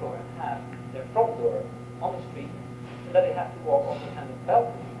third floor and have their front door on the street, so that they have to walk on the kind of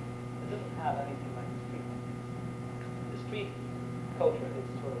balcony. It doesn't have anything like the street. The street culture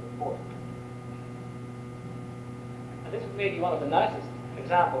is sort of important. And this is maybe one of the nicest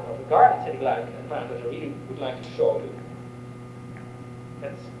examples of a garden city-like environment that I really would like to show you.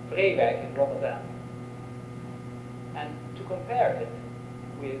 That's Vreewijk in Rotterdam. And to compare it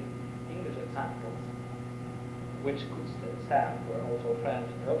with English examples, which could stand for also French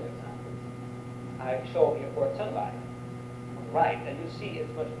and German examples, I show here Port Sunlight on the right, and you see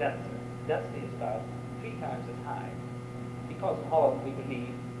it's much denser. Density is about 3 times as high, because in Holland we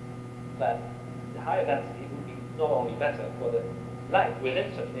believe that the higher density would be not only better for the life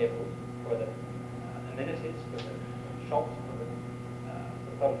within such neighborhoods, for the amenities, for the shops, for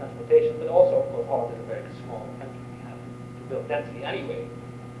the public transportation, but also, of course, Holland is a very small country. We have to build density anyway.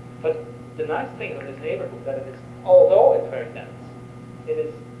 But the nice thing of this neighborhood that it is, although it's very dense, it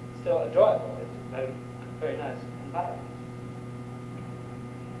is still enjoyable. It's a very, very nice environment.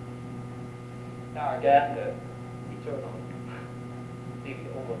 Now again, the eternal, maybe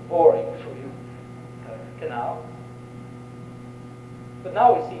almost boring for you, canal. But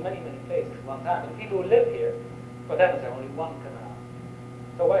now we see many, many places at one time. And the people who live here, for them is there only one canal.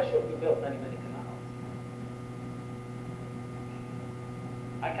 So why should we build many, many canals?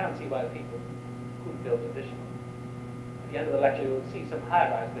 I can't see why people couldn't build additional. At the end of the lecture, you'll see some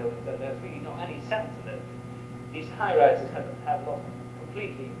high-rise buildings that there's really no any sense in it. These high-rises have lost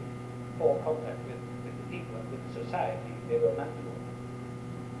completely all contact with the people and with the society they were meant to.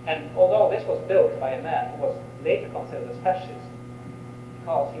 And although this was built by a man who was later considered a fascist,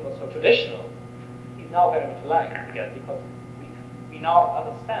 because he was so traditional, he's now very much liked again, because we now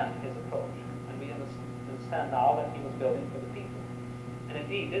understand his approach, and we understand now that he was building for the people. And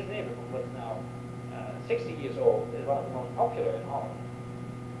indeed, this neighborhood was now 60 years old, is one of the most popular in Holland,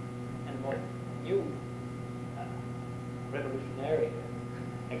 and the most new revolutionary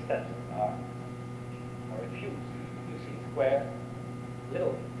extensions are refused. You see square,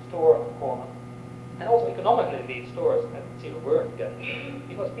 little store on the corner, and also economically these stores seem to work together,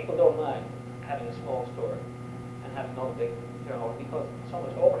 because people don't mind having a small store and having not a big turnover, because so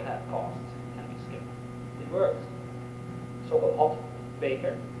much overhead costs can be skipped. It works. So-called hot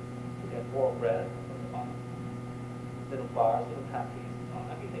baker, to get warm bread from the oven, little bars, little cafes,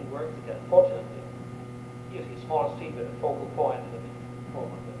 everything works together. Fortunately, you see a smaller street with a focal point in the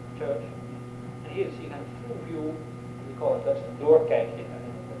form of the church, and here you see kind of full view, we call it Dutch doorkijkje, I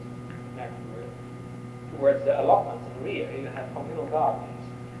think that's an American word, towards the allotments in the rear. You have communal gardens.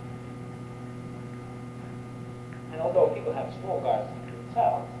 And although people have small gardens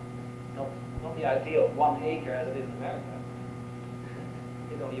themselves, not the ideal 1 acre as it is in America,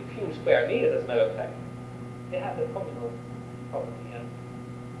 it's only a few square meters as a matter of fact, they have the communal property.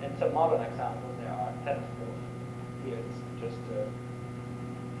 And some modern examples, there are tennis courts. Here it's just,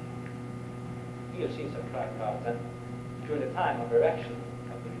 you see some track gardens. And during the time of erection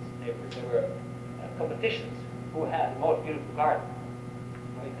of these neighborhoods, there were competitions who had the most beautiful garden.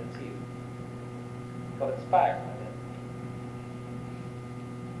 Now you can see it. Got inspired by that.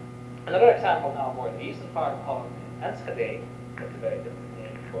 Another example now more in the eastern part of Holland, in Enschede, that's a very different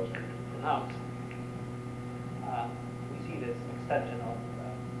name, of course, to pronounce. We see this extension of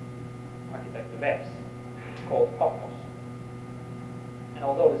architect De Webb's called Cosmos. And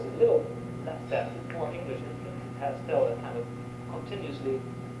although this is a little less dense, it's more English influence, it has still a kind of continuously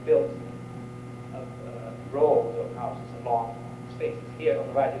built rows of houses along spaces. Here on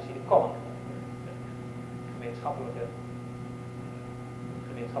the right you see the common, the main schappelijke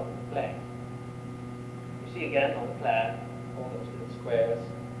plan. You see again on the plan all those little squares,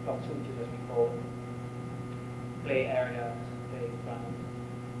 plantsoentjes as we call them, play areas, play grounds.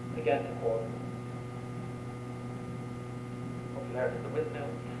 Again, the core popularity of the windmill.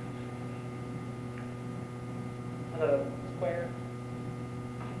 Another square,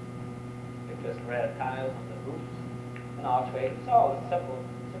 with just red tiles on the roofs, an archway. It's all simple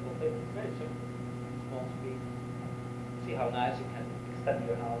things, very simple, small street. See how nice you can extend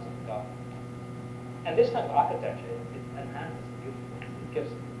your house and garden. And this kind of architecture, it enhances the beautifulness.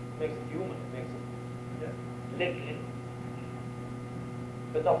 It makes it human. It makes it live in.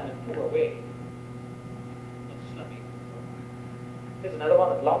 But not in a poor way, not slummy. There's another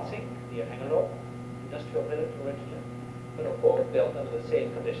one at Lansing, near Hengelo, industrial village originally, but of course built under the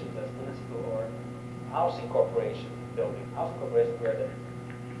same conditions as municipal or housing corporation building. Housing corporation where the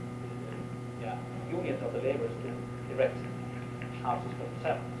unions of the laborers to erect houses for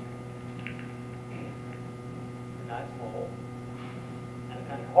themselves. A nice mall, and a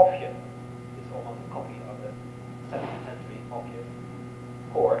kind of Hofje is almost a copy of the 17th century Hofje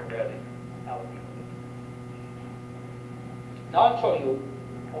court where the elder people lived. Now I'm showing you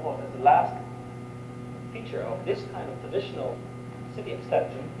almost as the last feature of this kind of traditional city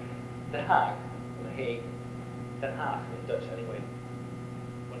extension, the Haag, or the Hague, Den Haag in Dutch anyway,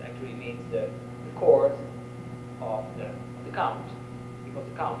 what actually means the court of the count, because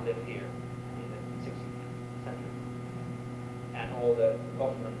the count lived here in the 16th century, and all the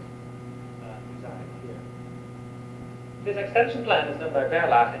government resided here. This extension plan is done by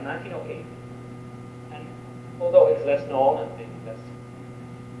Berlage in 1908, and although it's less known and maybe less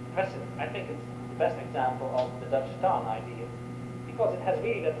impressive, I think it's the best example of the Dutch town idea, because it has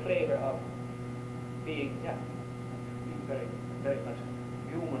really that flavor of being very, very much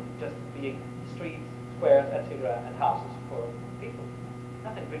human, just being streets, squares, etc., and houses for people.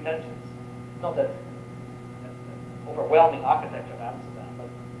 Nothing pretentious. Not that overwhelming architecture of Amsterdam, but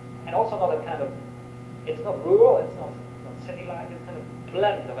and also not a kind of, it's not rural, it's not city-like, it's kind of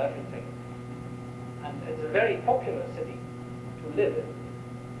blend of everything. And it's a very popular city to live in,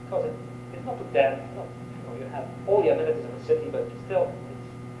 because it's not too dense, it's not, you have all the amenities of a city, but still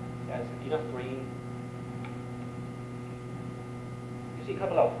there's enough green. You see a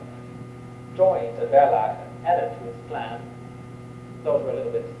couple of drawings that Berlage added to his plan. Those were a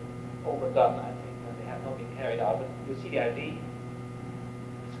little bit overdone, I think, and they have not been carried out, but you see the idea.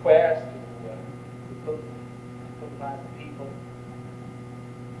 Squares to put the people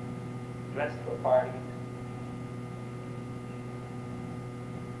dressed for parties.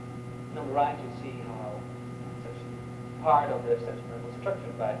 And on the right you see how such part of the extension plan was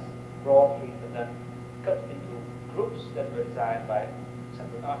structured by broad streets and then cut into groups that were designed by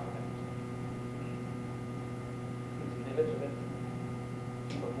separate architects. Here's an image of it.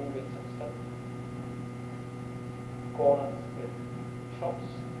 People moving some stuff. Corners with shops,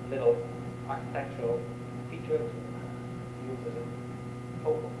 little architectural features used as a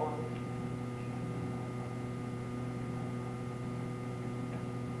focal point.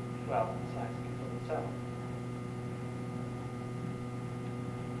 Well, size speaks for themselves.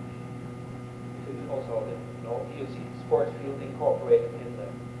 This is also the you see the sports field incorporated in the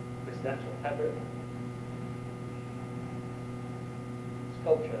residential fabric.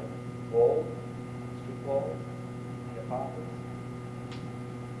 Sculpture wall, street walls, and apartments.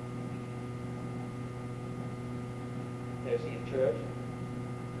 There you see a church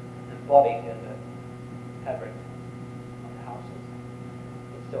embodied in the fabric of the houses.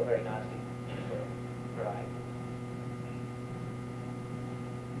 It's still very nicely varied.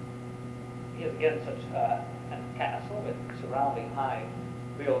 Here's again such a castle with surrounding high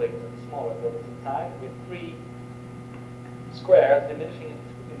buildings and smaller buildings inside, with three squares diminishing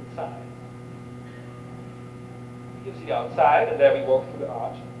in size. You see the outside, and there we walk through the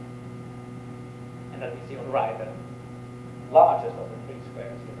arch. And then we see on the right the largest of the three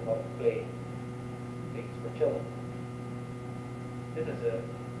squares with a lot of play things for children. This is a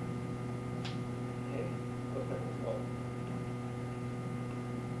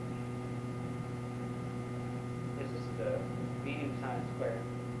the medium-sized square.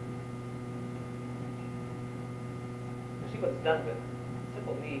 You see what's done with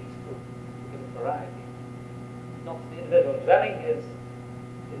simple needs to give it variety. Not the individual dwelling is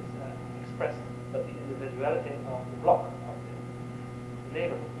expressed, but the individuality of the block, of the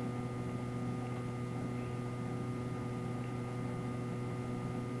neighborhood.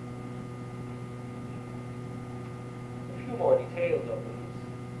 A few more details of these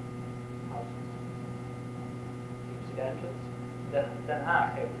houses. The entrance. Den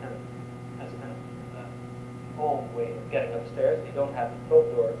Haag has a kind of home way of getting upstairs. They don't have the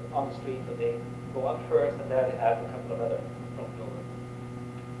front doors on the street, but they go up first, and there they have a couple of other front doors.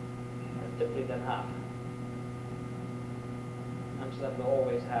 That's typically Den Haag. Amsterdam will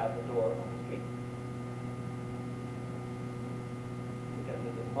always have a door on the street. You get a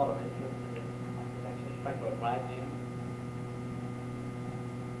little bit modern influence in the architecture. Frankfurt right in.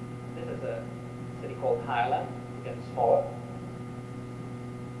 This is a city called Highland. Getting smaller.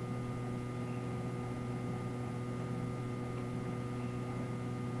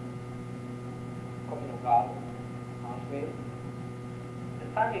 Communal garden, Archway. And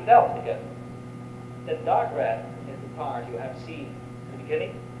finally Delft again. The dark red is the part you have seen in the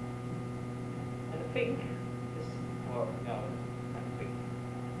beginning. And the pink is, or no, pink,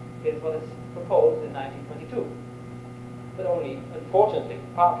 is what is proposed in 1922. but only, unfortunately,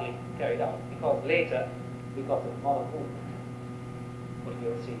 partly carried out, because later we got the modern movement, what we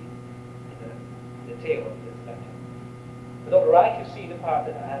will see in the tail of this lecture. But on the right you see the part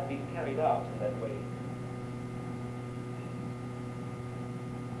that has been carried out in that way.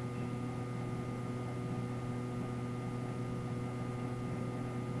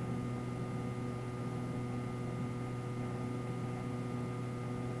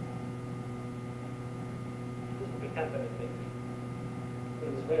 Anything, but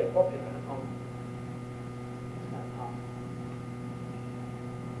it was very popular on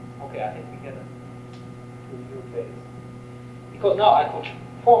okay, I think we get to a new phase. Because now I could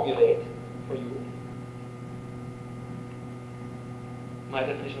formulate for you my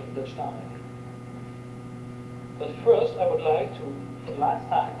definition of Dutch town. But first I would like to, for the last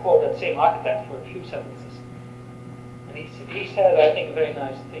time, quote that same architect for a few sentences. And he said, I think, a very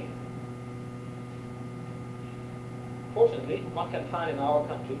nice thing. Fortunately, one can find in our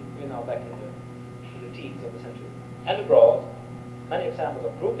country, we're now back in the teens of the century, and abroad, many examples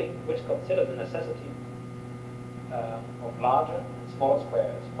of grouping which consider the necessity of larger and smaller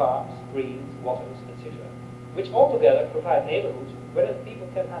squares, parks, greens, waters, etc., which altogether provide neighborhoods wherein people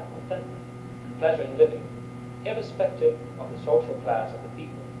can have contentment and pleasure in living, irrespective of the social class of the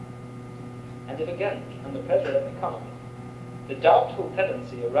people. And if again, under pressure of economy, the doubtful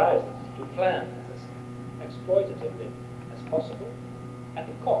tendency arises to plan as exploitatively as possible at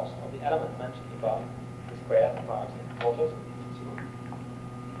the cost of the element mentioned above, the squares, parks, and waters,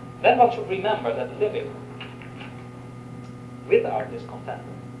 then one should remember that living without this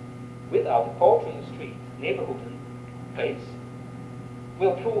contentment, without the poetry in the street, neighborhood, and place,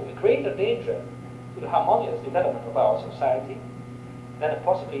 will prove a greater danger to the harmonious development of our society than a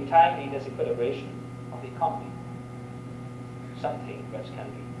possibly timely disequilibration of the economy, something which can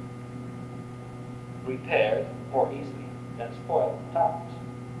be repaired more easily than spoiled towns.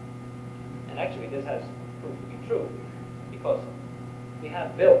 And actually this has proved to be true, because we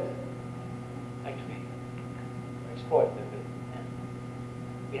have built, actually, exploited it, and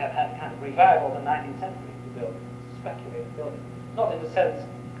we have had a kind of revival in the 19th century to build speculative building. Not in the sense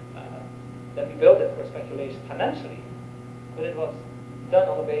that we built it for speculation financially, but it was done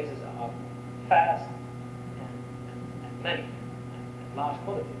on the basis of fast and many and large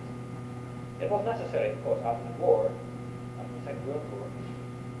quantities. It was necessary, of course, after the war, after the Second World War,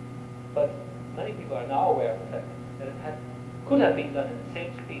 but many people are now aware of the fact that it could have been done in the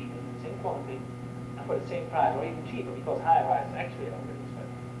same speed, in the same quantity, and for the same price, or even cheaper, because high-rises actually are pretty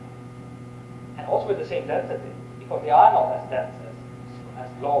expensive. And also with the same density, because they are not as dense as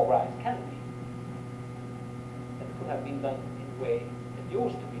low-rise can be. It could have been done in the way it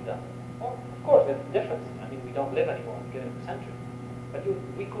used to be done. Or, of course, with differences. I mean, we don't live anymore in the beginning of the century. But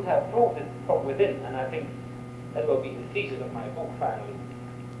we could have proved it from within, and I think that will be the thesis of my book, finally.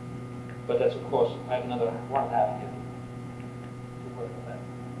 But that's, of course, I have another 1.5 years to work on that.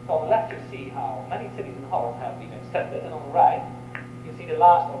 So on the left, you see how many cities in Holland have been extended, and on the right, you see the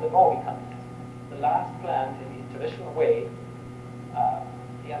last of the Mohican, the last planned in the traditional way,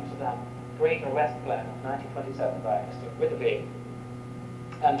 the Amsterdam Greater West Plan of 1927 by Mr. Witteveen.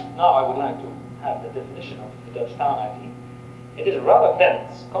 And now I would like to have the definition of the Dutch town idea. It is a rather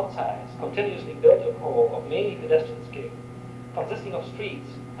dense, concise, continuously built-up whole of mainly pedestrian scale, consisting of streets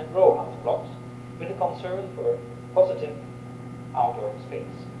and row house blocks, with a concern for positive outdoor space.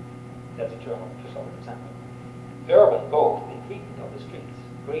 That's a term of some example. Urban both in treatment of the streets,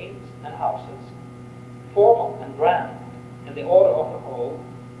 greens and houses, formal and grand in the order of the whole,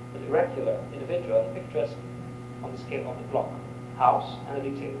 but irregular, individual, and picturesque on the scale of the block, house, and the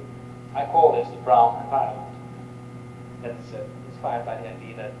detail. I call this the brown environment. That's inspired by the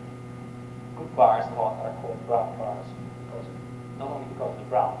idea that good bars in Holland are called brown bars, not only because of the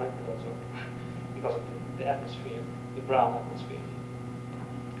brown brick, but also because of the atmosphere, the brown atmosphere.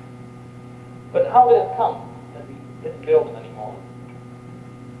 But how did it come that we didn't build them anymore?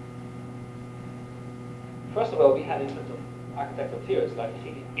 First of all, we had influence of architectural theorists like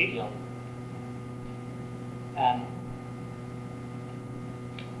Egbert Jan, and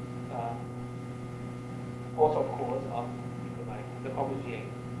also, of course, of people like Le Corbusier,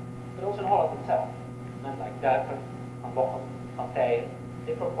 but also in Holland itself, men like Duiker, Van Bochum, Van Tijen.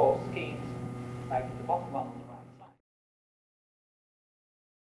 They proposed schemes like the bottom one